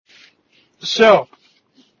So,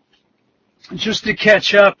 just to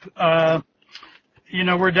catch up,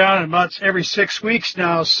 we're down about every 6 weeks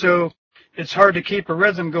now, so it's hard to keep a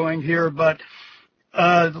rhythm going here. But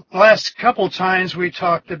the last couple times we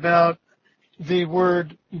talked about the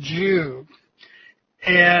word Jew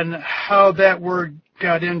and how that word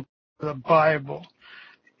got into the Bible.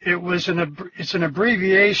 It's an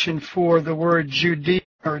abbreviation for the word Judean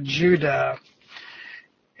or Judah.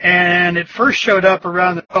 And it first showed up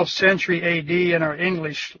around the 12th century AD in our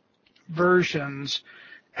English versions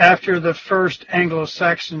after the first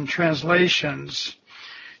Anglo-Saxon translations.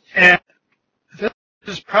 And this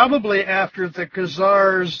is probably after the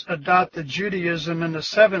Khazars adopted Judaism in the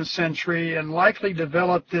 7th century and likely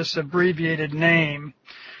developed this abbreviated name.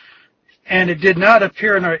 And it did not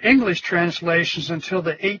appear in our English translations until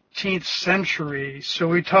the 18th century. So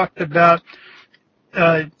we talked about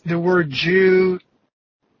the word Jew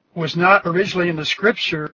was not originally in the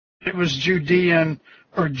scripture. It was Judean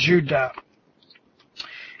or Judah.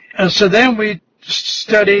 And so then we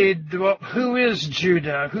studied, well, who is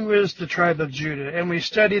Judah? Who is the tribe of Judah? And we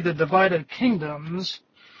studied the divided kingdoms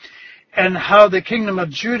and how the kingdom of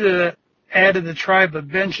Judah added the tribe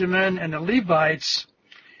of Benjamin and the Levites.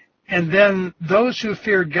 And then those who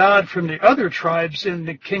feared God from the other tribes in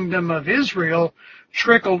the kingdom of Israel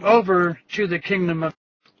trickled over to the kingdom of.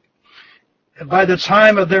 By the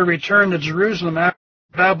time of their return to Jerusalem after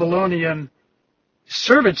Babylonian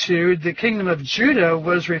servitude, the kingdom of Judah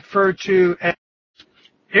was referred to as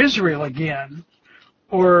Israel again,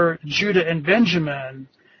 or Judah and Benjamin,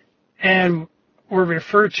 and were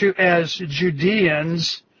referred to as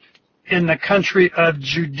Judeans in the country of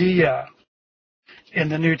Judea in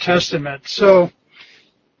the New Testament. So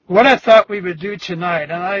what I thought we would do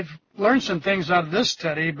tonight, and I've learned some things out of this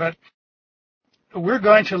study, but we're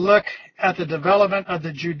going to look at the development of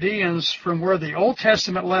the Judeans from where the Old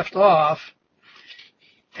Testament left off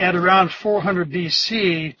at around 400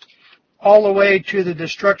 BC all the way to the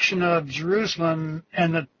destruction of Jerusalem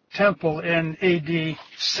and the temple in AD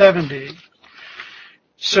 70.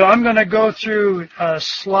 So I'm going to go through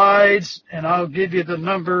slides, and I'll give you the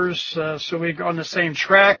numbers so we're on the same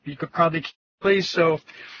track. You could probably please. So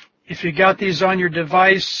if you got these on your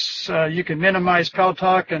device, you can minimize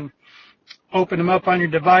Paltalk and open them up on your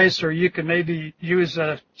device, or you can maybe use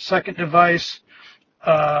a second device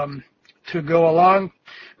to go along.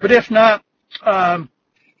 But if not,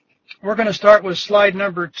 we're going to start with slide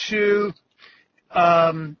number 2,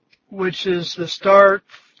 which is the start.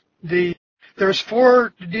 There's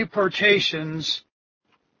 4 deportations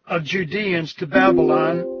of Judeans to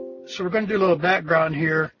Babylon. So we're going to do a little background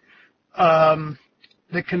here. The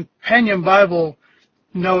Companion Bible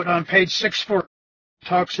note on page 640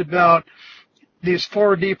 talks about these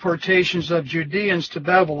 4 deportations of Judeans to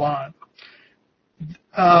Babylon.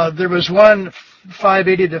 There was one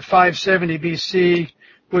 580 to 570 BC,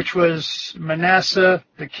 which was Manasseh,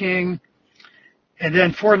 the king. And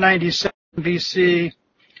then 497 BC,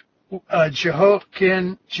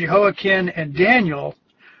 Jehoiakim and Daniel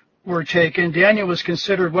were taken. Daniel was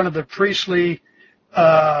considered one of the priestly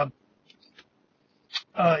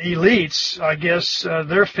elites, I guess,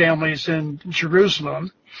 their families in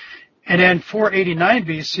Jerusalem. And then 489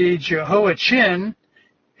 BC, Jehoiachin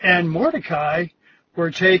and Mordecai were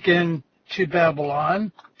taken to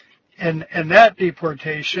Babylon and that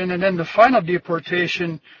deportation. And then the final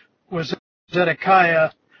deportation was Zedekiah,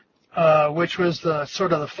 which was the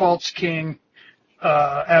sort of the false king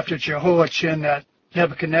after Jehoiachin that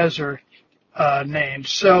Nebuchadnezzar named.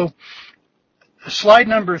 So slide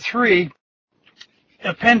number 3,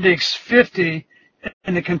 Appendix 50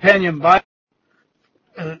 in the Companion Bible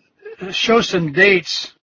shows some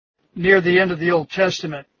dates near the end of the Old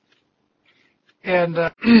Testament. And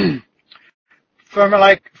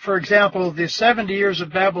for example, the 70 years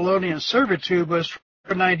of Babylonian servitude was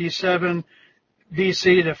 497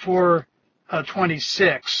 BC to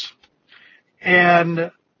 426. And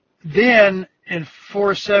then in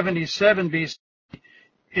 477 BC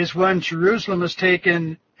is when Jerusalem was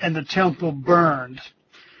taken and the temple burned.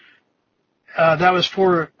 That was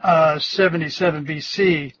 477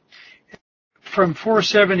 BC. From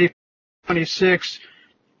 470 to 426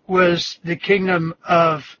 was the kingdom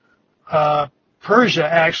of Persia,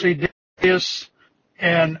 actually, Darius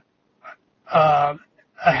and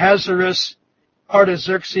Ahasuerus,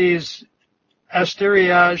 Artaxerxes,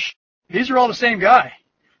 Astyages. These are all the same guy.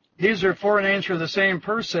 These are 4 names for the same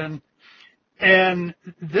person. And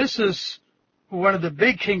this is one of the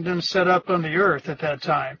big kingdoms set up on the earth at that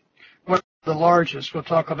time. One of the largest. We'll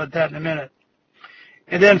talk about that in a minute.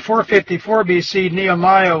 And then 454 BC,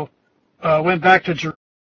 Nehemiah went back to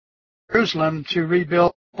Jerusalem to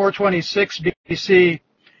rebuild 426 BC,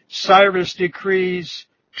 Cyrus decrees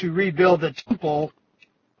to rebuild the temple,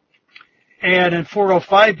 and in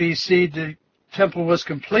 405 BC, the temple was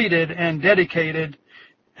completed and dedicated,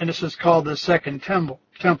 and this is called the Second Temple.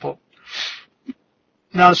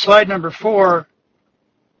 Now, slide number 4,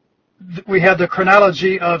 we have the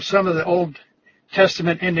chronology of some of the Old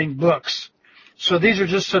Testament ending books. So these are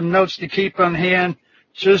just some notes to keep on hand,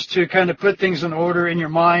 just to kind of put things in order in your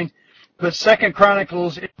mind. But Second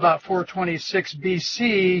Chronicles is about 426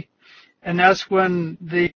 BC, and that's when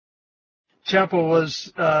the temple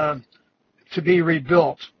was to be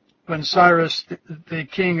rebuilt, when Cyrus, the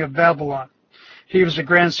king of Babylon. He was the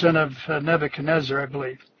grandson of Nebuchadnezzar, I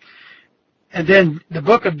believe. And then the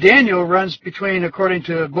book of Daniel runs between, according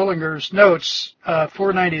to Bullinger's notes,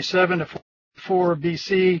 497 to 4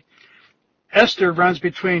 BC. Esther runs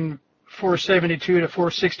between 472 to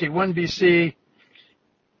 461 BC.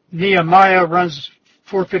 Nehemiah runs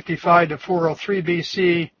 455 to 403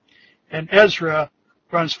 BC. And Ezra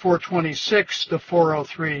runs 426 to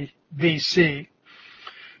 403 BC.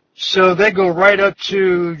 So they go right up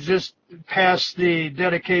to just past the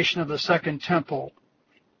dedication of the Second Temple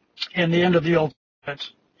and the end of the Old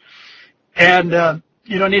Testament. And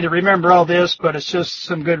you don't need to remember all this, but it's just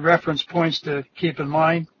some good reference points to keep in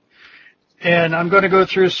mind. And I'm going to go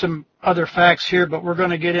through some other facts here, but we're going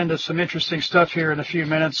to get into some interesting stuff here in a few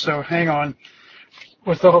minutes, so hang on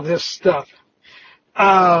with all this stuff.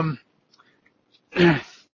 The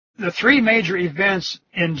three major events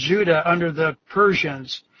in Judah under the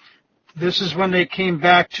Persians, this is when they came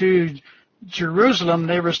back to Jerusalem.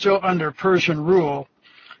 They were still under Persian rule.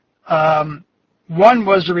 One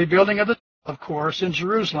was the rebuilding of the temple, of course, in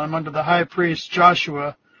Jerusalem under the high priest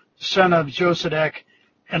Joshua, son of Josedek,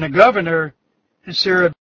 and the governor,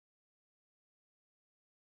 Sarah,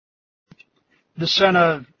 the son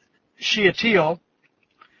of Shealtiel,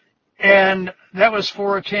 and that was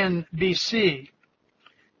 410 BC.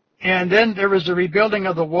 And then there was the rebuilding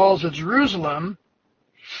of the walls of Jerusalem,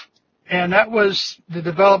 and that was the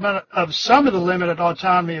development of some of the limited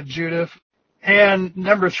autonomy of Judah. And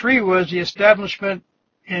number 3 was the establishment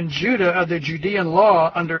in Judah of the Judean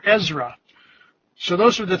law under Ezra. So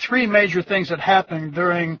those were the 3 major things that happened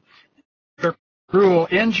during their rule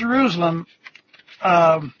in Jerusalem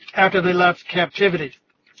after they left captivity.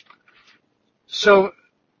 So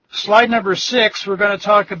slide number 6, we're going to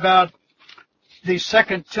talk about the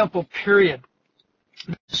Second Temple period.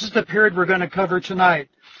 This is the period we're going to cover tonight,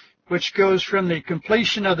 which goes from the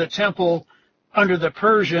completion of the temple under the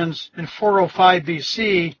Persians in 405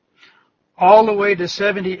 BC all the way to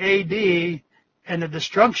 70 AD and the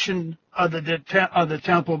destruction of the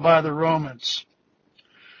temple by the Romans.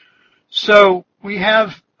 So we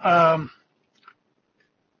have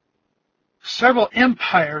several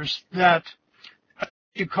empires that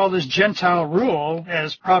you call this Gentile rule,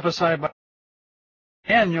 as prophesied by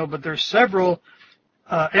Daniel, but there's several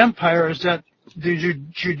empires that the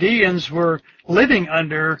Judeans were living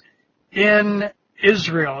under in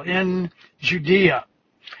Israel, in Judea.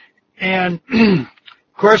 And, of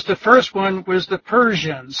course, the first one was the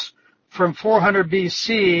Persians from 400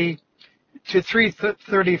 BC to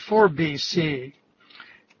 334 BC.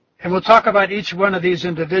 And we'll talk about each one of these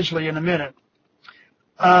individually in a minute.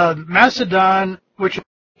 Macedon, which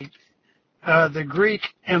the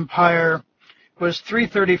Greek Empire, was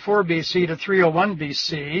 334 BC to 301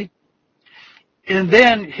 BC. And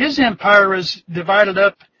then his empire was divided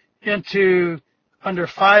up into under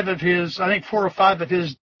 5 of his, I think 4 or 5 of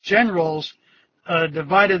his generals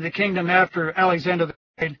divided the kingdom after Alexander the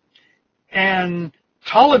Great. And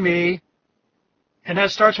Ptolemy, and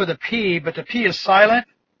that starts with a P, but the P is silent.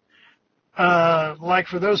 Like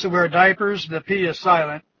for those who wear diapers, the P is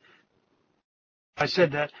silent. I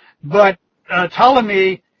said that. But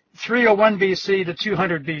Ptolemy, 301 BC to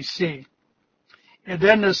 200 BC. And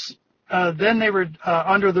then they were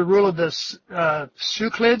under the rule of the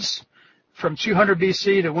Suclids from 200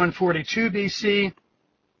 BC to 142 BC.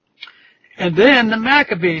 And then the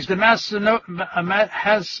Maccabees, the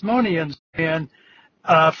Hasmoneans,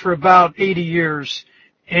 for about 80 years,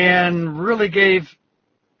 and really gave,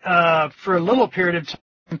 for a little period of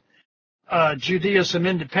time, Judea some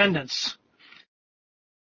independence,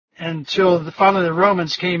 until finally the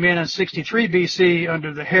Romans came in 63 BC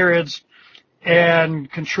under the Herods and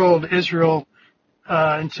controlled Israel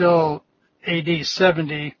until AD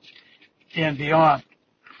 70 and beyond.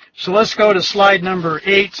 So let's go to slide number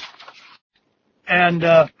 8. And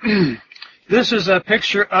this is a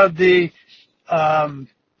picture of the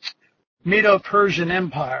Medo-Persian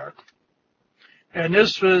Empire. And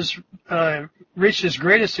this was reached its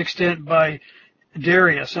greatest extent by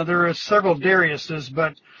Darius. Now, there are several Dariuses,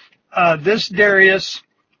 but this Darius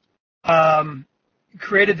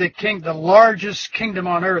created the largest kingdom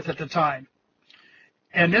on earth at the time.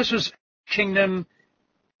 And this was a kingdom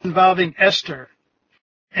involving Esther.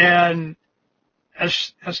 And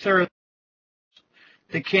Esther,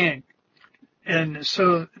 the king. And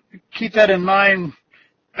so keep that in mind.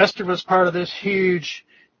 Esther was part of this huge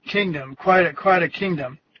kingdom, quite a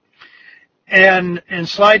kingdom. And in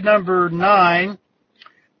slide number 9,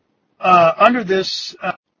 under this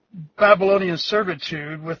Babylonian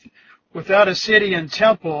servitude, without a city and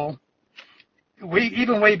temple,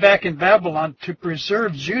 even way back in Babylon, to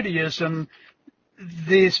preserve Judaism,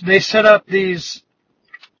 they set up these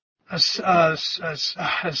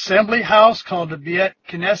assembly house called the Beit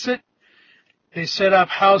Knesset. They set up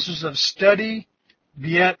houses of study,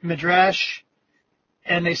 Beit Midrash,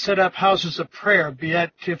 and they set up houses of prayer,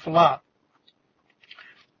 Beit Tiflah,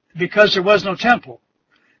 because there was no temple,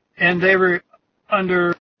 and they were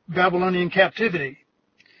under Babylonian captivity.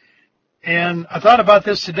 And I thought about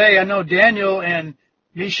this today. I know Daniel and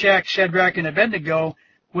Meshach, Shadrach, and Abednego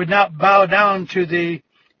would not bow down to the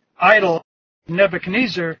idol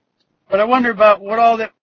Nebuchadnezzar, but I wonder about what all the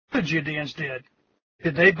other Judeans did.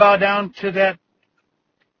 Did they bow down to that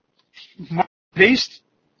beast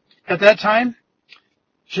at that time?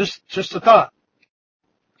 Just a thought.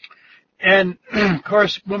 And of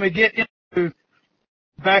course, when we get into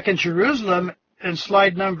back in Jerusalem in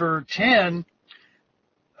slide number 10,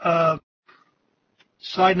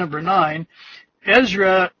 slide number 9,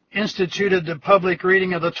 Ezra instituted the public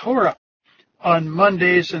reading of the Torah on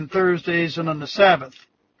Mondays and Thursdays and on the Sabbath.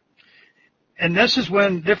 And this is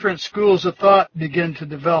when different schools of thought begin to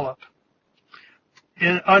develop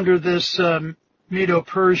under this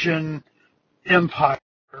Medo-Persian empire,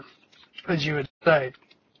 as you would say.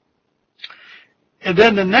 And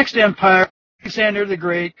then the next empire, Alexander the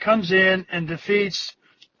Great, comes in and defeats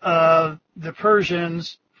the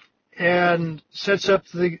Persians and sets up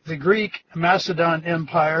the Greek Macedon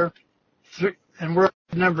Empire, and we're at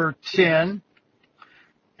number 10.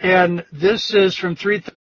 And this is from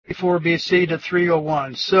 334 BC to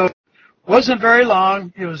 301. So it wasn't very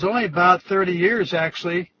long. It was only about 30 years,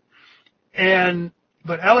 actually.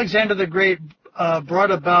 But Alexander the Great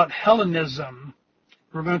brought about Hellenism.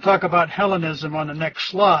 We're going to talk about Hellenism on the next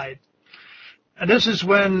slide. And this is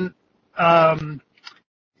when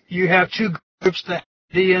you have two groups, the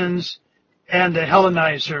Judeans and the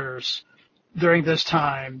Hellenizers, during this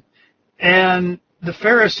time. And the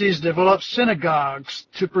Pharisees developed synagogues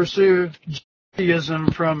to preserve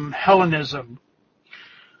Judaism from Hellenism.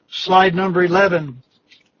 Slide number 11.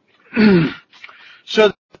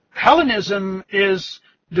 So Hellenism is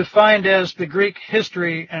defined as the Greek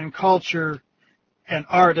history and culture and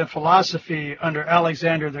art and philosophy under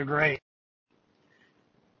Alexander the Great,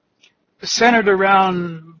 centered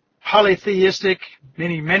around polytheistic,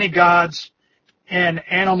 meaning many gods, and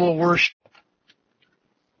animal worship.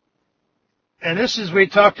 And this is we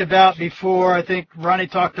talked about before. I think Ronnie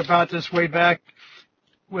talked about this way back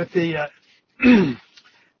with the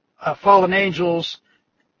fallen angels.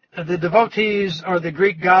 The devotees are the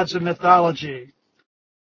Greek gods of mythology.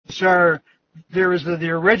 There was the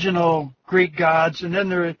original Greek gods, and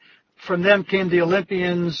then from them came the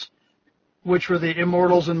Olympians, which were the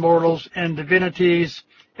immortals and mortals and divinities,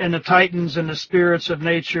 and the titans and the spirits of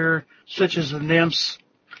nature, such as the nymphs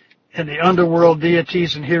and the underworld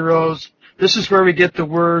deities and heroes. This is where we get the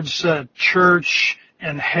words church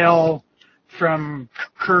and hell from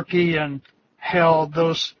Kirky and hell,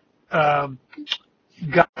 those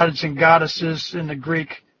gods and goddesses in the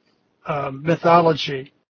Greek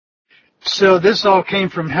mythology. So this all came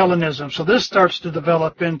from Hellenism. So this starts to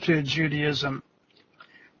develop into Judaism.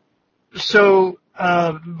 So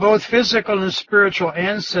both physical and spiritual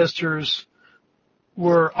ancestors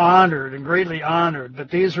were honored and greatly honored, but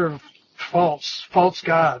these are false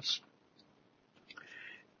gods.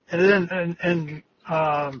 And then in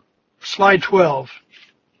slide 12,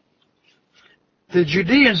 the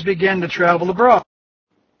Judeans began to travel abroad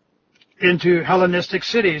into Hellenistic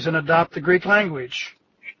cities and adopt the Greek language.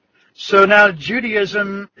 So now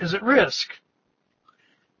Judaism is at risk.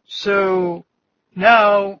 So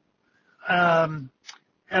now at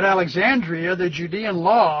Alexandria, the Judean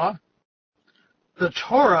law, the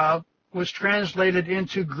Torah, was translated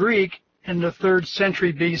into Greek in the 3rd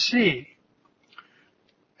century BC.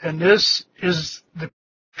 And this is the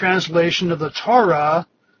translation of the Torah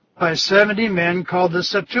by 70 men called the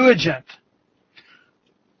Septuagint.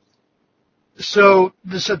 So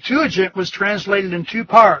the Septuagint was translated in 2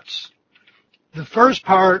 parts. The first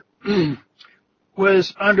part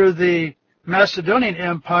was under the Macedonian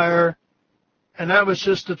Empire, and that was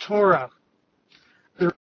just the Torah.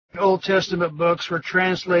 The Old Testament books were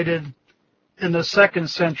translated in the 2nd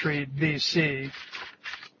century BC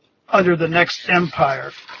under the next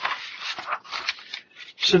empire.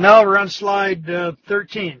 So now we're on slide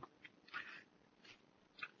 13.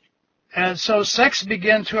 And so sects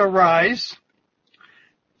began to arise,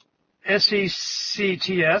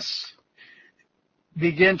 S-E-C-T-S,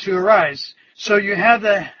 begin to arise. So you have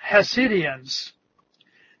the Hasidians.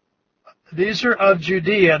 These are of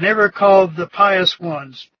Judea. They were called the pious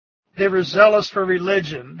ones. They were zealous for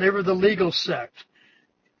religion. They were the legal sect.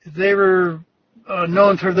 They were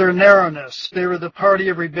known for their narrowness. They were the party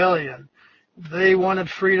of rebellion. They wanted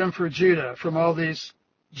freedom for Judah from all these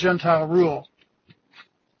Gentile rule.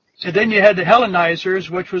 And then you had the Hellenizers,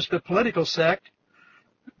 which was the political sect.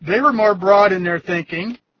 They were more broad in their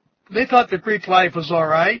thinking. They thought the Greek life was all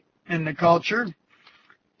right in the culture,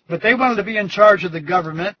 but they wanted to be in charge of the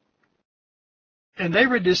government, and they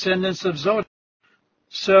were descendants of Zodon.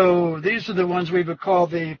 So these are the ones we would call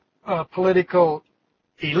the political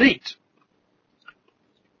elite.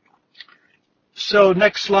 So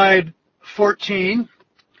next slide, 14.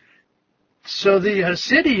 So the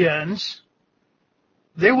Hasidians,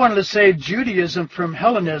 they wanted to save Judaism from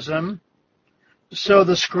Hellenism. So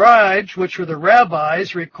the scribes, which were the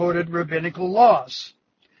rabbis, recorded rabbinical laws,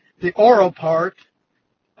 the oral part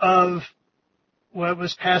of what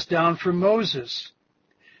was passed down from Moses.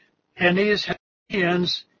 And these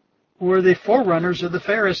Hasidians were the forerunners of the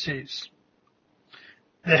Pharisees.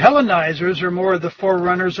 The Hellenizers are more of the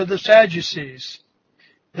forerunners of the Sadducees.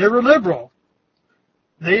 They were liberal.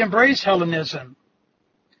 They embraced Hellenism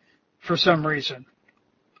for some reason.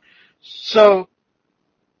 So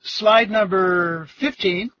slide number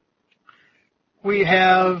 15, we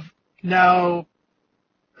have now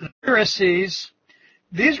the Pharisees.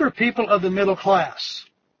 These were people of the middle class.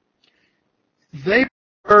 They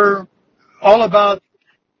were all about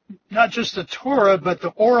not just the Torah, but the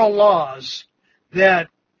oral laws that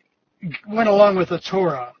went along with the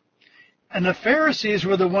Torah. And the Pharisees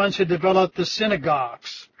were the ones who developed the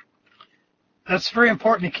synagogues. That's very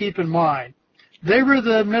important to keep in mind. They were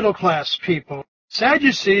the middle class people.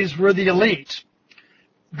 Sadducees were the elite.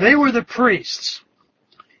 They were the priests.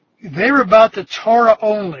 They were about the Torah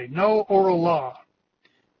only, no oral law.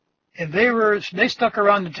 And they stuck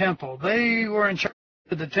around the temple. They were in charge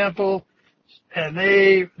of the temple, and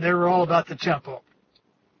they were all about the temple.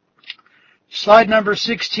 Slide number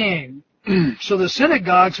 16. So the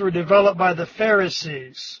synagogues were developed by the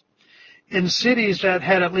Pharisees in cities that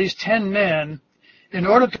had at least 10 men in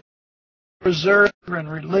order to preserve their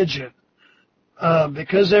religion,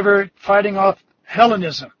 because they were fighting off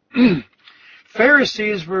Hellenism.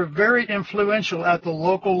 Pharisees were very influential at the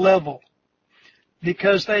local level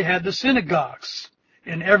because they had the synagogues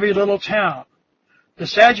in every little town. The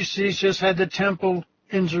Sadducees just had the temple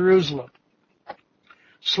in Jerusalem.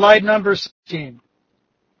 Slide number 16.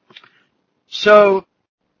 So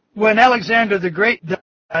when Alexander the Great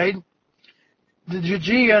died, the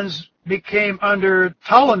Judeans became under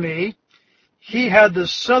Ptolemy. He had the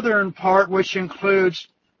southern part, which includes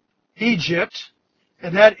Egypt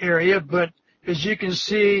and that area, but as you can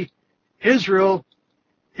see, Israel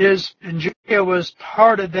and Judea was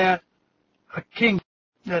part of that kingdom,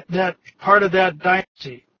 that part of that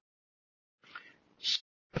dynasty.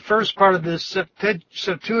 The first part of the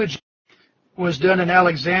Septuagint was done in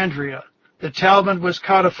Alexandria. The Talmud was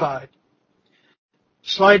codified.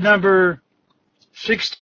 Slide number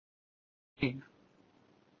 16.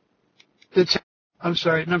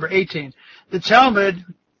 Number 18. The Talmud,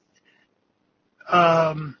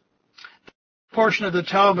 portion of the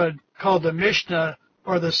Talmud called the Mishnah,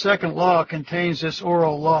 or the second law, contains this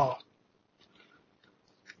oral law.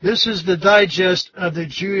 This is the digest of the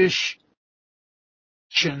Jewish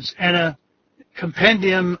traditions and a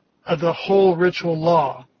compendium of the whole ritual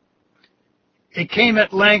law. It came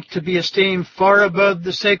at length to be esteemed far above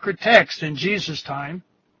the sacred text in Jesus' time.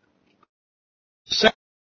 The second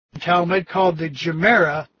Talmud, called the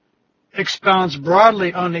Gemara, expounds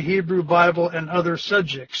broadly on the Hebrew Bible and other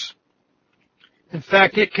subjects. In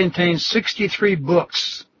fact, it contains 63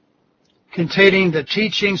 books containing the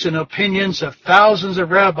teachings and opinions of thousands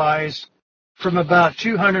of rabbis from about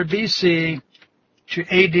 200 BC to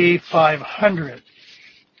AD 500.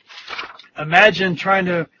 Imagine trying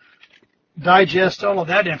to digest all of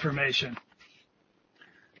that information.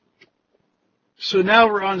 So now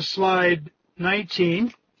we're on slide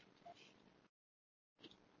 19.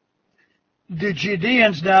 The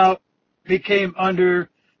Judeans now became under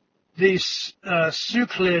the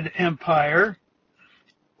Suklid Empire,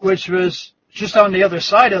 which was just on the other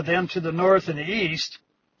side of them to the north and the east.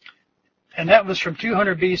 And that was from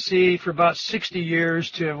 200 BC for about 60 years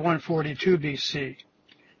to 142 BC.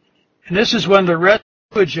 And this is when the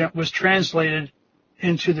Septuagint was translated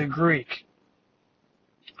into the Greek.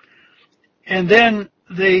 And then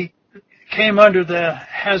they came under the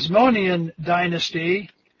Hasmonean dynasty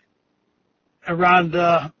around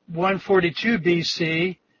 142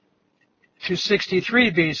 BC to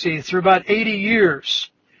 63 BC, through about 80 years.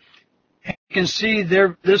 And you can see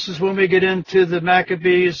there, this is when we get into the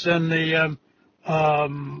Maccabees and the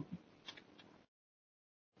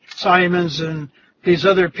Simons and these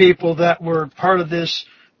other people that were part of this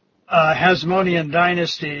Hasmonean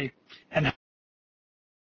dynasty, and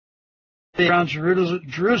around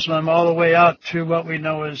Jerusalem all the way out to what we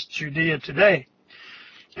know as Judea today.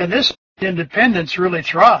 And this independence really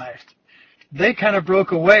thrived. They kind of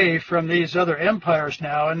broke away from these other empires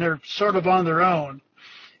now, and they're sort of on their own.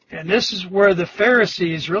 And this is where the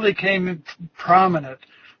Pharisees really came prominent.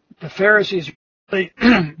 The Pharisees really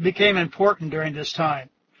became important during this time.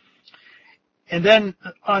 And then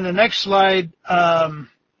on the next slide,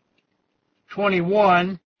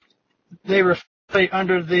 21, they were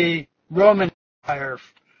under the Roman Empire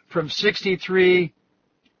from 63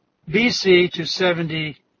 BC to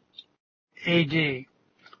 70 AD.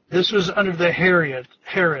 This was under the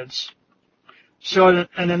Herods. So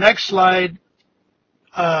in the next slide,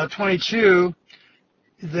 22,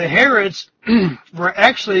 the Herods were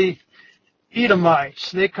actually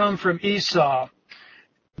Edomites. They come from Esau.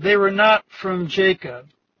 They were not from Jacob,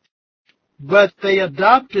 but they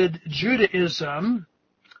adopted Judaism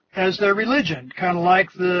as their religion, kind of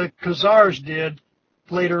like the Khazars did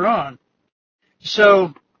later on.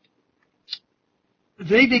 So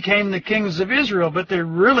they became the kings of Israel, but they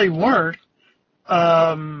really weren't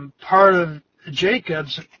part of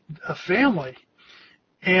Jacob's family.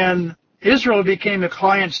 And Israel became a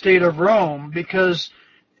client state of Rome because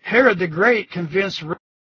Herod the Great convinced Rome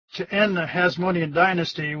to end the Hasmonean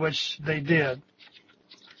dynasty, which they did.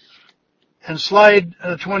 And slide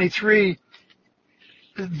 23,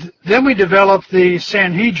 then we developed the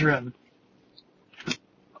Sanhedrin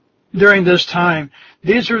during this time.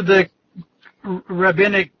 These are the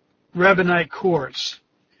rabbinite courts.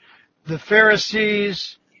 The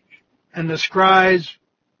Pharisees and the scribes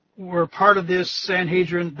were part of this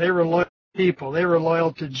Sanhedrin. They were loyal people. They were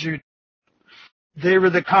loyal to Judah. They were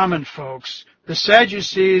the common folks. The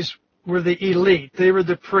Sadducees were the elite. They were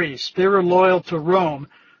the priests. They were loyal to Rome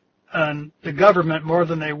and the government more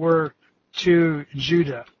than they were to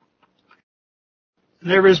Judah.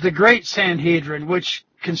 There was the Great Sanhedrin, which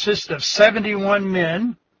consisted of 71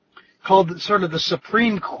 men, called sort of the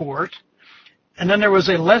Supreme Court. And then there was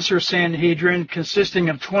a lesser Sanhedrin consisting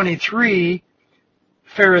of 23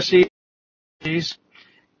 Pharisees,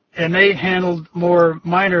 and they handled more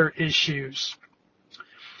minor issues.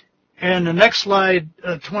 And the next slide,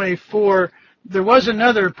 24, there was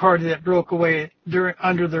another party that broke away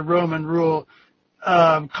under the Roman rule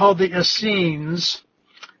called the Essenes,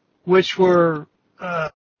 which were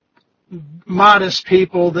modest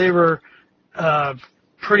people. They were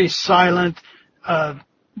pretty silent.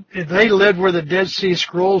 They lived where the Dead Sea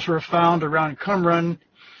Scrolls were found around Qumran.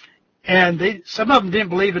 And some of them didn't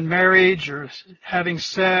believe in marriage or having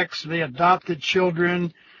sex. They adopted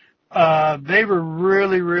children. They were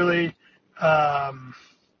really, really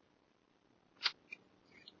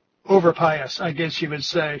over-pious, I guess you would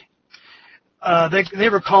say. They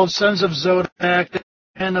were called sons of Zodiac,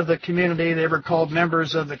 men of the community. They were called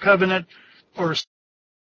members of the covenant or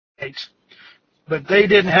state. But they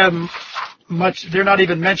didn't have much. They're not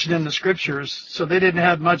even mentioned in the scriptures, so they didn't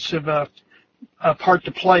have much of a part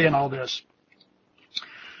to play in all this.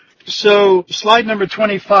 So slide number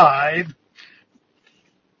 25.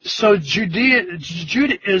 So Judaism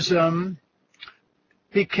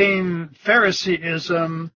became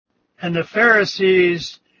Phariseeism, and the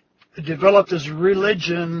Pharisees developed this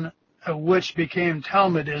religion which became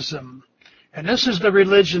Talmudism. And this is the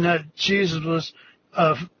religion that Jesus was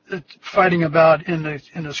fighting about in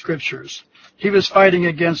the scriptures. He was fighting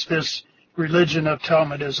against this religion of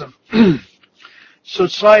Talmudism. So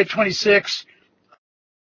slide 26,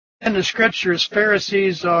 in the scriptures,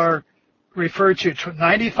 Pharisees are referred to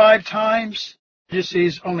 95 times,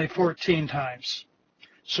 Sadducees only 14 times.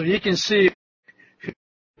 So you can see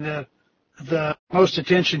the most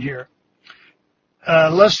attention here.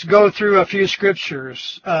 Let's go through a few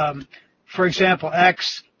scriptures. For example,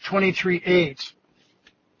 Acts 23:8.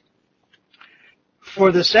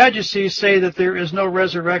 For the Sadducees say that there is no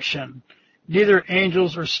resurrection, neither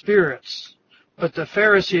angels or spirits, but the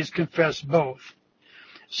Pharisees confess both.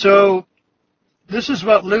 So this is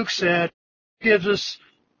what Luke said. He gives us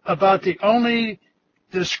about the only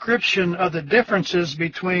description of the differences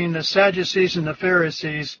between the Sadducees and the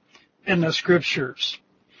Pharisees in the scriptures.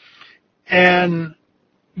 And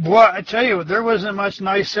boy, I tell you, there wasn't much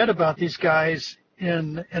nice said about these guys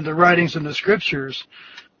in the writings in the scriptures.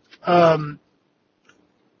 I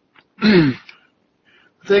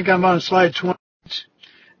think I'm on slide 20.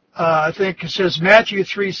 I think it says Matthew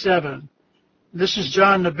 3:7. This is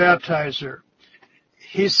John the Baptizer.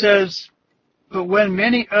 He says, "But when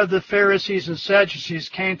many of the Pharisees and Sadducees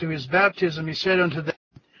came to his baptism, he said unto them,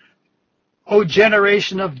 O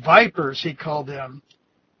generation of vipers," he called them,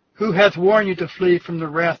 "who hath warned you to flee from the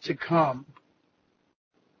wrath to come?"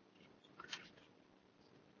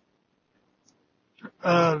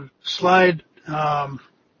 Slide,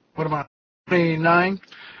 29?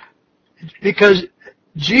 Because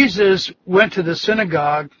Jesus went to the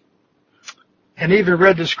synagogue and even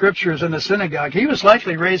read the scriptures in the synagogue. He was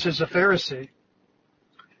likely raised as a Pharisee.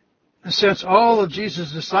 And since all of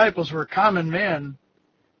Jesus' disciples were common men,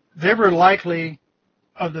 they were likely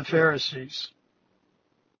of the Pharisees.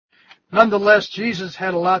 Nonetheless, Jesus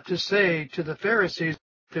had a lot to say to the Pharisees,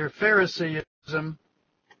 their Phariseeism,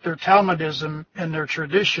 their Talmudism, and their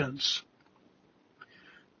traditions.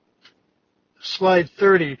 Slide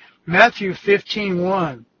 30, Matthew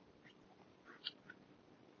 15:1.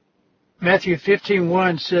 Matthew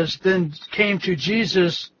 15:1 says, Then came to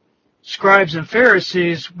Jesus scribes and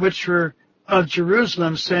Pharisees, which were of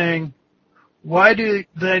Jerusalem, saying, Why do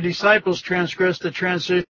thy disciples transgress the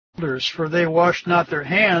tradition of elders? For they wash not their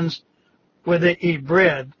hands when they eat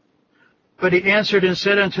bread. But he answered and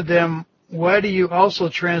said unto them, Why do you also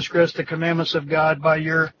transgress the commandments of God by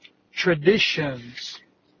your traditions?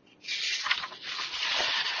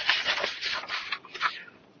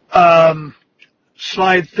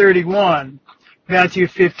 Slide 31, Matthew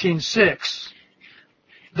 15:6.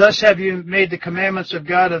 Thus have you made the commandments of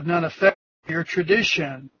God of none effect by your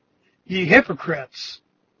tradition, ye hypocrites.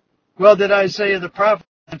 Well did Isaiah the prophet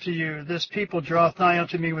unto you, This people draweth nigh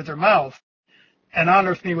unto me with their mouth, and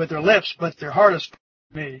honoreth me with their lips, but their heart is far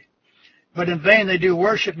from me. But in vain they do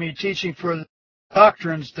worship me, teaching for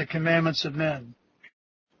doctrines the commandments of men.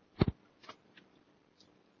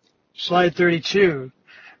 Slide 32,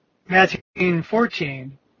 Matthew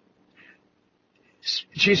 14.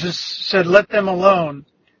 Jesus said, Let them alone.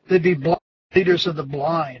 They be blind leaders of the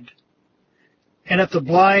blind. And if the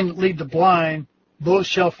blind lead the blind, both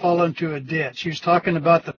shall fall into a ditch. He was talking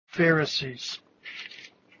about the Pharisees.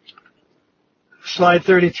 Slide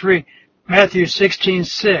 33, Matthew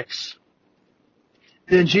 16:6.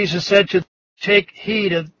 Then Jesus said to them, Take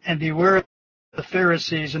heed and beware of the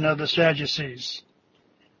Pharisees and of the Sadducees.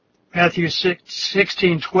 Matthew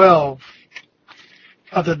 16:12.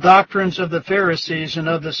 Of the doctrines of the Pharisees and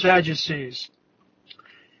of the Sadducees.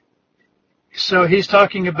 So he's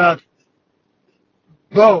talking about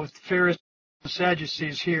both Pharisees and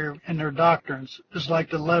Sadducees here in their doctrines. It's like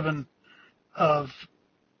the leaven of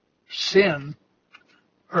sin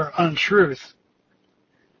or untruth.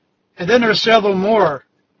 And then there's several more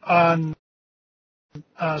on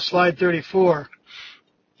slide 34.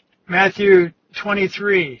 Matthew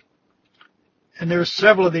 23. And there's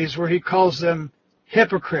several of these where he calls them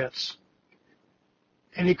hypocrites.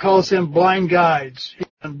 And he calls them blind guides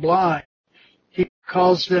and blind. He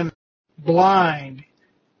calls them blind.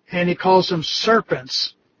 And he calls them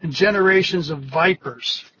serpents and generations of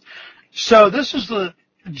vipers. So this is the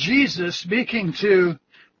Jesus speaking to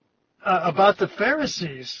about the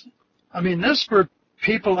Pharisees. I mean, this were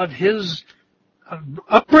people of his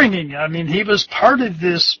upbringing. I mean, he was part of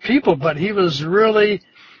this people, but he was really,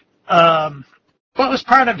 well, it was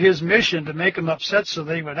part of his mission to make them upset so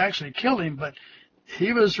they would actually kill him, but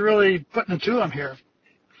he was really putting it to them here.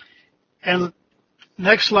 And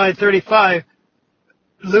next slide, 35,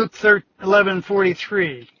 Luke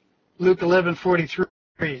 11:43. Luke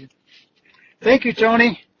 11:43. Thank you,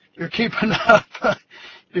 Tony. You're keeping up.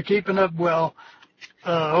 You're keeping up well.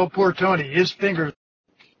 Oh, poor Tony. His fingers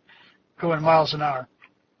going miles an hour.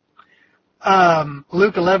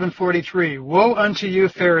 Luke 11:43. Woe unto you,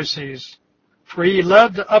 Pharisees, for ye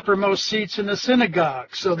love the uppermost seats in the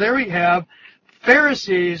synagogue. So there we have,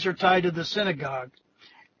 Pharisees are tied to the synagogue.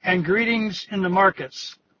 And greetings in the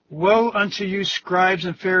markets. Woe unto you, scribes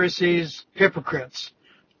and Pharisees, hypocrites.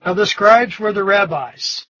 Now the scribes were the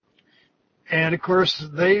rabbis. And of course,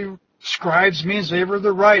 scribes means they were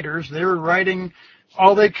the writers. They were writing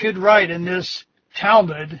all they could write in this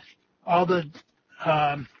Talmud, all the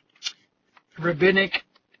rabbinic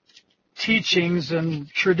teachings and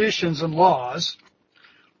traditions and laws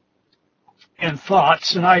and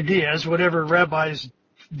thoughts and ideas, whatever rabbis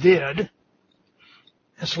did.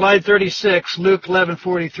 And slide 36, Luke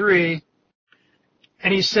 11:43.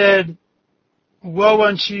 And he said, woe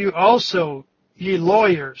unto you also, ye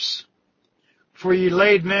lawyers, for ye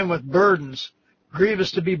laid men with burdens,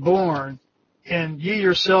 grievous to be borne, and ye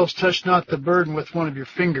yourselves touch not the burden with one of your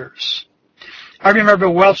fingers. I remember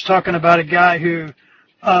Welch talking about a guy who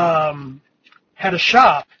had a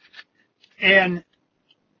shop, and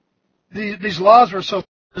these laws were so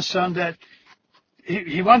burdensome that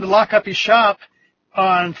he wanted to lock up his shop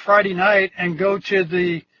on Friday night and go to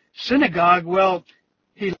the synagogue. Well,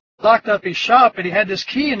 he locked up his shop, and he had this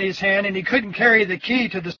key in his hand, and he couldn't carry the key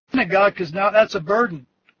to the synagogue because now that's a burden.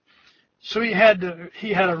 So he had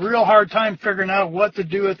a real hard time figuring out what to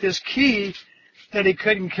do with this key that he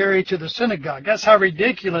couldn't carry to the synagogue. That's how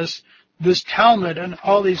ridiculous this Talmud and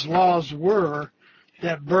all these laws were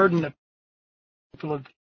that burden the people of.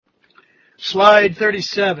 Slide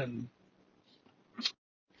 37.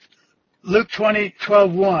 Luke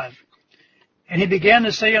 20:12-1. And he began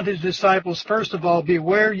to say unto his disciples, first of all,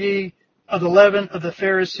 beware ye of the leaven of the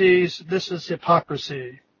Pharisees. This is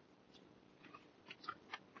hypocrisy.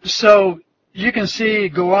 So you can see,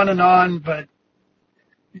 go on, but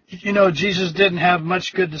you know, Jesus didn't have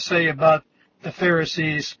much good to say about the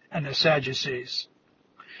Pharisees and the Sadducees.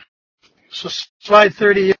 So slide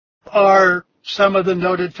 30 are some of the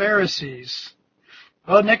noted Pharisees.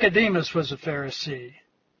 Well, Nicodemus was a Pharisee.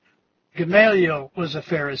 Gamaliel was a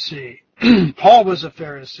Pharisee. Paul was a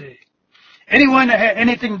Pharisee. Anyone that had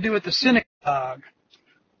anything to do with the synagogue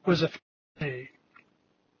was a Pharisee.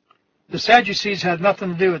 The Sadducees had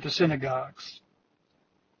nothing to do with the synagogues.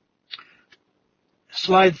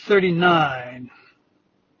 Slide 39.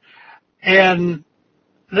 And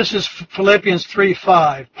this is Philippians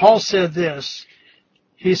 3:5. Paul said this.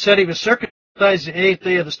 He said he was circumcised the 8th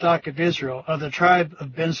day of the stock of Israel, of the tribe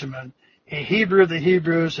of Benjamin, a Hebrew of the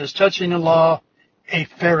Hebrews, as touching the law, a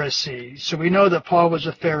Pharisee. So we know that Paul was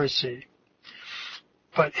a Pharisee.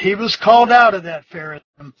 But he was called out of that Pharisee,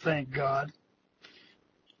 thank God.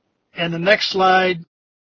 And the next slide,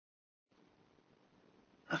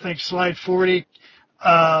 I think slide 40,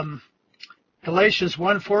 Galatians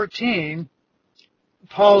 1:14,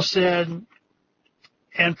 Paul said,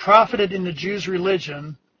 and profited in the Jews'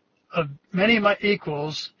 religion of many of my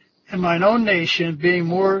equals in mine own nation, being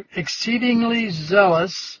more exceedingly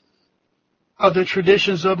zealous of the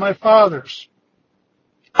traditions of my fathers.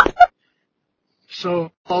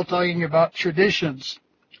 So Paul talking about traditions.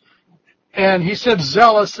 And he said,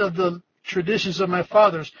 zealous of the traditions of my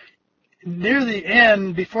fathers. Near the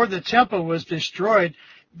end, before the temple was destroyed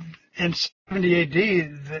in 70 AD,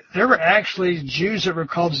 there were actually Jews that were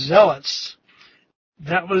called zealots.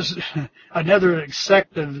 That was another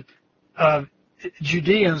sect of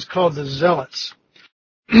Judeans called the zealots.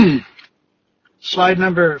 Slide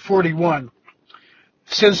number 41.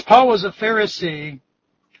 Since Paul was a Pharisee,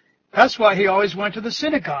 that's why he always went to the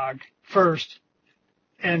synagogue first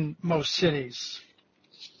in most cities.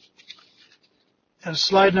 And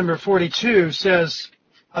slide number 42 says,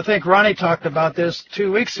 I think Ronnie talked about this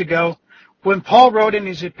 2 weeks ago, when Paul wrote in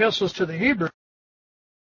his epistles to the Hebrews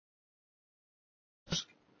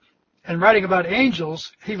and writing about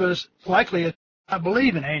angels, he was likely to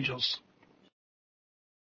believe in angels.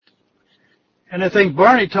 And I think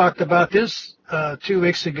Barney talked about this 2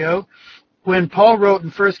 weeks ago when Paul wrote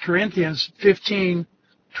in 1 Corinthians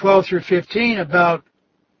 15:12-15 about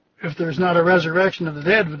if there's not a resurrection of the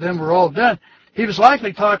dead, then we're all done. He was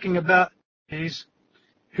likely talking about these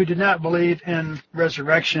who did not believe in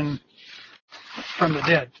resurrection from the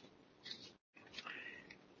dead.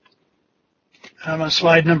 I'm on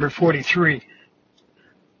slide number 43.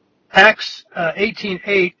 Acts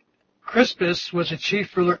 18:8, Crispus was a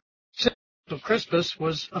chief ruler. So Crispus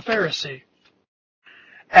was a Pharisee.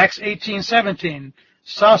 Acts 18:17,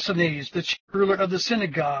 Sosthenes, the chief ruler of the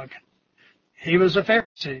synagogue. He was a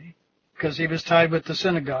Pharisee because he was tied with the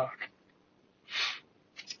synagogue.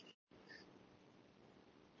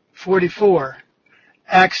 44,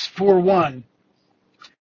 Acts 4:1.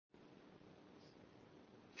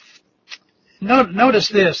 Notice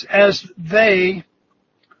this, as they,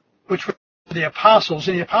 which were the apostles,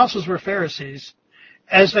 and the apostles were Pharisees,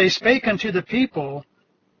 as they spake unto the people,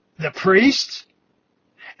 the priests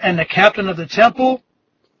and the captain of the temple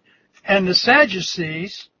and the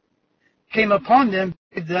Sadducees came upon them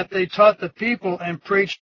that they taught the people and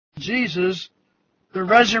preached Jesus the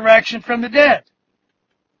resurrection from the dead.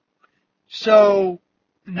 So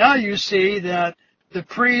now you see that the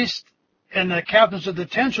priests and the captains of the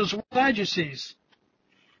temples were Sadducees.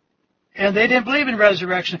 And they didn't believe in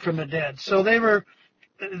resurrection from the dead. So they were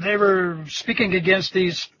speaking against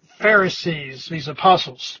these Pharisees, these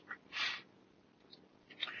apostles.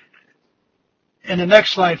 In the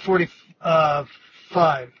next slide,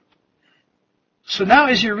 5. So now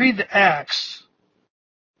as you read the Acts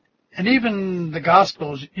and even the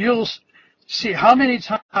Gospels, you'll see how many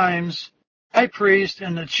times the high priest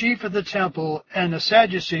and the chief of the temple and the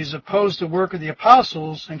Sadducees opposed the work of the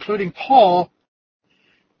apostles, including Paul,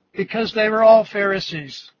 because they were all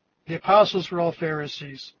Pharisees. The apostles were all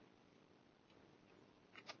Pharisees.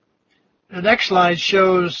 The next slide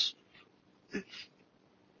shows,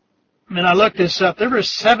 when I looked this up, there were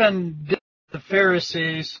 7 different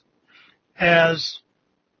Pharisees, as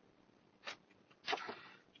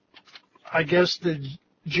I guess the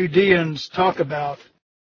Judeans talk about.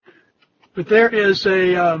 But there is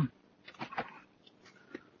the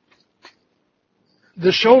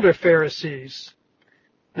shoulder Pharisees.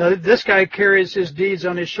 Now, this guy carries his deeds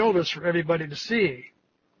on his shoulders for everybody to see.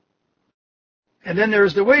 And then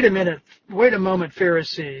there's the wait a moment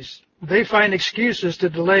Pharisees. They find excuses to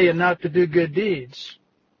delay and not to do good deeds.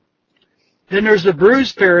 Then there's the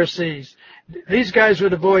bruised Pharisees. These guys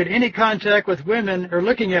would avoid any contact with women or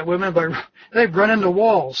looking at women, but they'd run into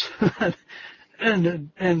walls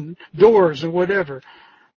and doors or whatever.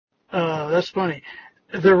 That's funny.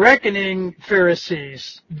 The reckoning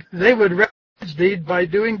Pharisees, they would recognize deed by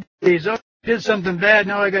doing deeds. Oh, I did something bad,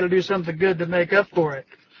 now I got to do something good to make up for it.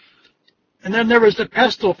 And then there was the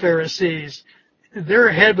pestle Pharisees. Their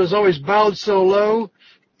head was always bowed so low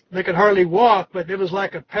they could hardly walk, but it was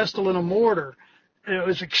like a pestle in a mortar. It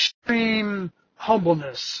was extreme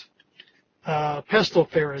humbleness. Pestle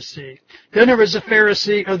Pharisee. Then there was a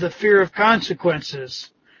Pharisee of the fear of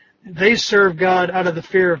consequences. They served God out of the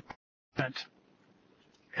fear of punishment.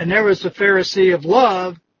 And there was the Pharisee of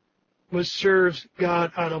love, which serves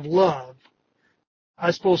God out of love.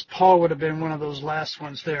 I suppose Paul would have been one of those last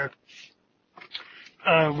ones there.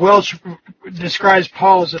 Welch describes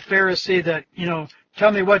Paul as a Pharisee that,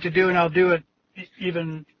 tell me what to do and I'll do it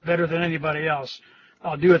even better than anybody else.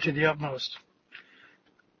 I'll do it to the utmost.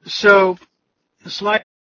 So, slide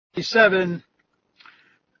 7,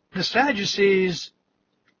 the Sadducees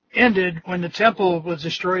ended when the temple was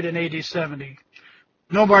destroyed in AD 70.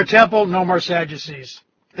 No more temple, no more Sadducees.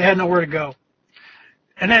 They had nowhere to go.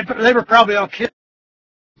 And they were probably all killed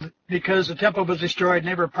because the temple was destroyed, and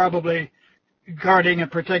they were probably guarding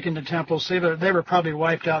and protecting the temple. So they were probably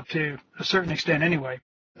wiped out to a certain extent anyway.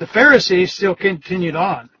 The Pharisees still continued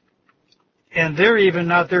on. And they're even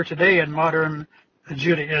not there today in modern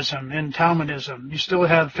Judaism, in Talmudism. You still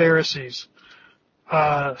have Pharisees.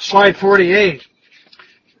 Slide 48.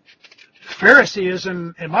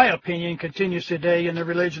 Phariseeism, in my opinion, continues today in the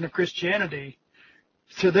religion of Christianity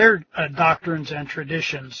to their doctrines and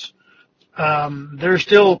traditions. They're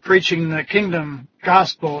still preaching the kingdom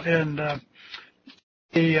gospel and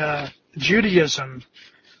the Judaism,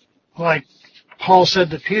 like Paul said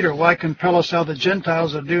to Peter, why compel us how the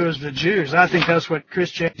Gentiles will do as the Jews? I think that's what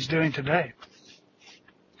Christianity is doing today.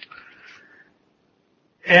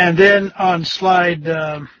 And then on slide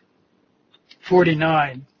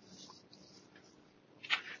 49.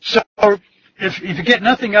 So if you get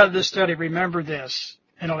nothing out of this study, remember this,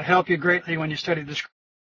 and it'll help you greatly when you study this.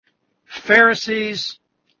 Pharisees,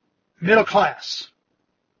 middle class.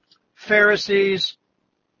 Pharisees,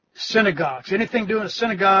 synagogues. Anything doing with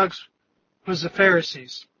synagogues was the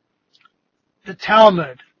Pharisees. The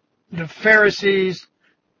Talmud, the Pharisees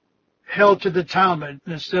held to the Talmud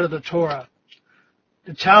instead of the Torah.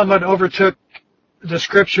 The Talmud overtook the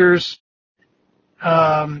scriptures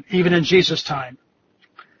even in Jesus' time.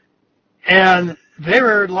 And they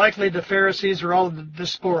were likely, the Pharisees were all the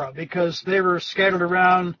diaspora because they were scattered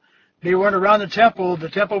around. They weren't around the temple. The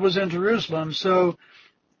temple was in Jerusalem. So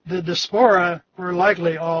the diaspora were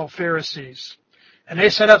likely all Pharisees. And they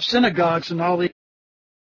set up synagogues in all the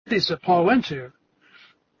cities that Paul went to.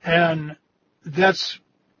 And those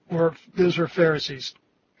were Pharisees.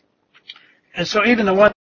 And so even the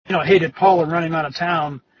ones, hated Paul and running him out of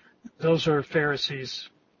town, those are Pharisees.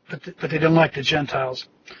 But they didn't like the Gentiles.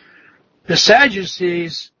 The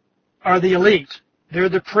Sadducees are the elite. They're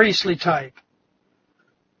the priestly type.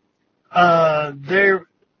 They're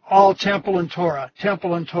all temple and Torah.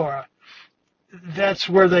 That's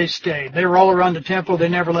where they stayed. They were all around the temple. They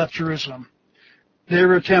never left Jerusalem. They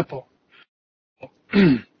were a temple.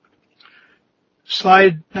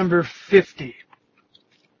 Slide number 50.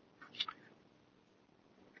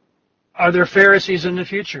 Are there Pharisees in the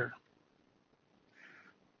future?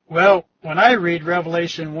 Well, when I read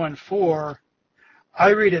Revelation 1:4, I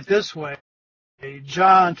read it this way.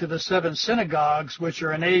 John to the 7 synagogues which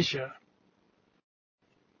are in Asia.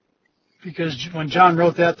 Because when John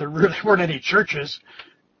wrote that, there really weren't any churches.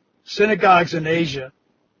 Synagogues in Asia.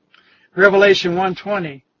 Revelation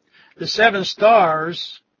 1:20. The 7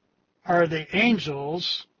 stars are the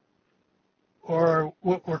angels, or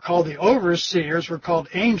what were called the overseers, were called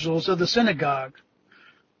angels of the synagogue.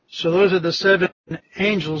 So those are the 7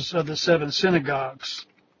 angels of the 7 synagogues.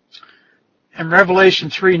 In Revelation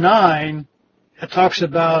 3:9, it talks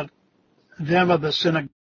about them of the synagogue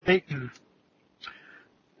of Satan.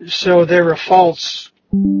 So there were false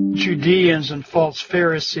Judeans and false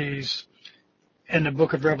Pharisees in the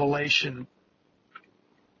book of Revelation.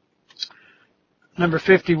 Number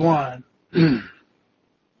 51.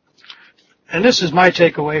 And this is my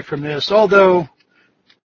takeaway from this. Although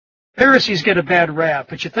Pharisees get a bad rap,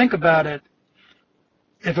 but you think about it,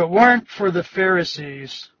 if it weren't for the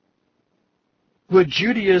Pharisees, would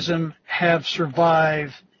Judaism have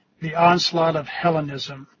survived the onslaught of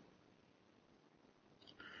Hellenism?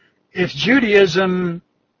 If Judaism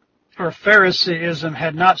or Phariseeism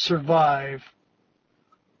had not survived,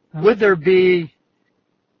 would there be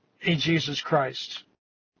a Jesus Christ?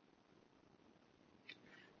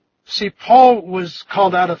 See, Paul was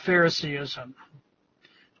called out of Phariseeism.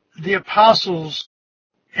 The apostles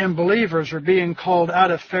and believers were being called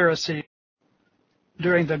out of Pharisee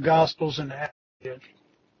during the Gospels and Acts.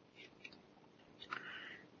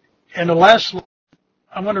 And the last,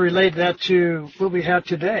 I want to relate that to what we have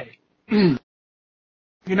today. You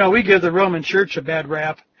know, we give the Roman Church a bad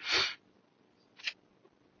rap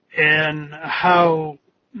and how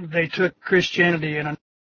they took Christianity and,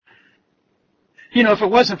 you know, if it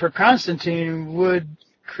wasn't for Constantine, would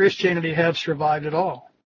Christianity have survived at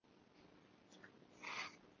all?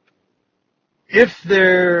 If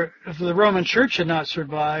the Roman Church had not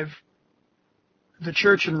survived, the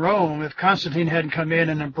church in Rome, if Constantine hadn't come in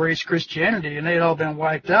and embraced Christianity and they had all been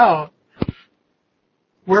wiped out,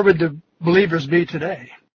 where would the believers be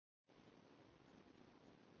today?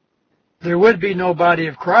 There would be no body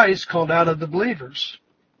of Christ called out of the believers.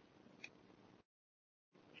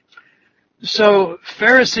 So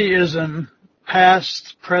Phariseeism,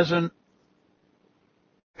 past, present,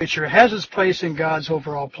 future, has its place in God's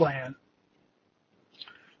overall plan.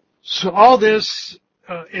 So all this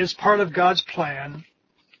is part of God's plan.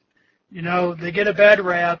 You know, they get a bad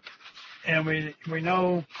rap, and we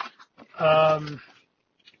know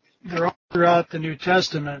they're all throughout the New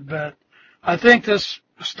Testament, but I think this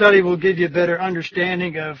study will give you a better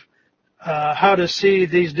understanding of how to see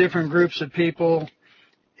these different groups of people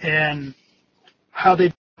and how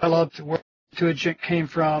they developed, where it came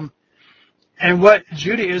from, and what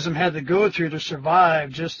Judaism had to go through to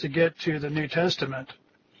survive just to get to the New Testament.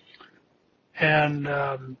 And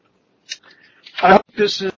I hope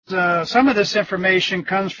this is some of this information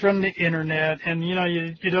comes from the internet, and you know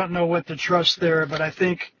you don't know what to trust there, but I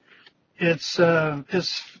think it's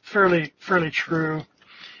fairly true.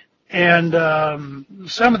 And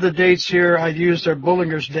some of the dates here I used are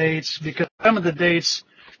Bullinger's dates, because some of the dates,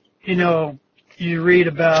 you know, you read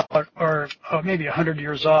about are maybe 100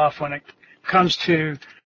 years off when it comes to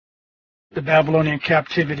the Babylonian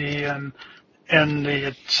captivity and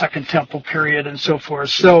the Second Temple period and so forth.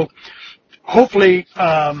 So hopefully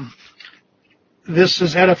this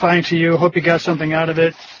is edifying to you. Hope you got something out of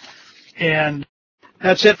it. And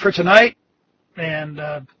that's it for tonight. And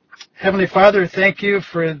Heavenly Father, thank you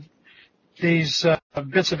for these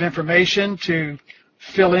bits of information to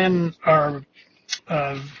fill in our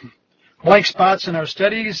blank spots in our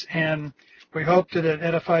studies. And we hope that it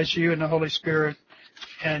edifies you and the Holy Spirit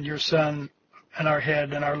and your Son and our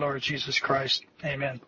head and our Lord Jesus Christ. Amen.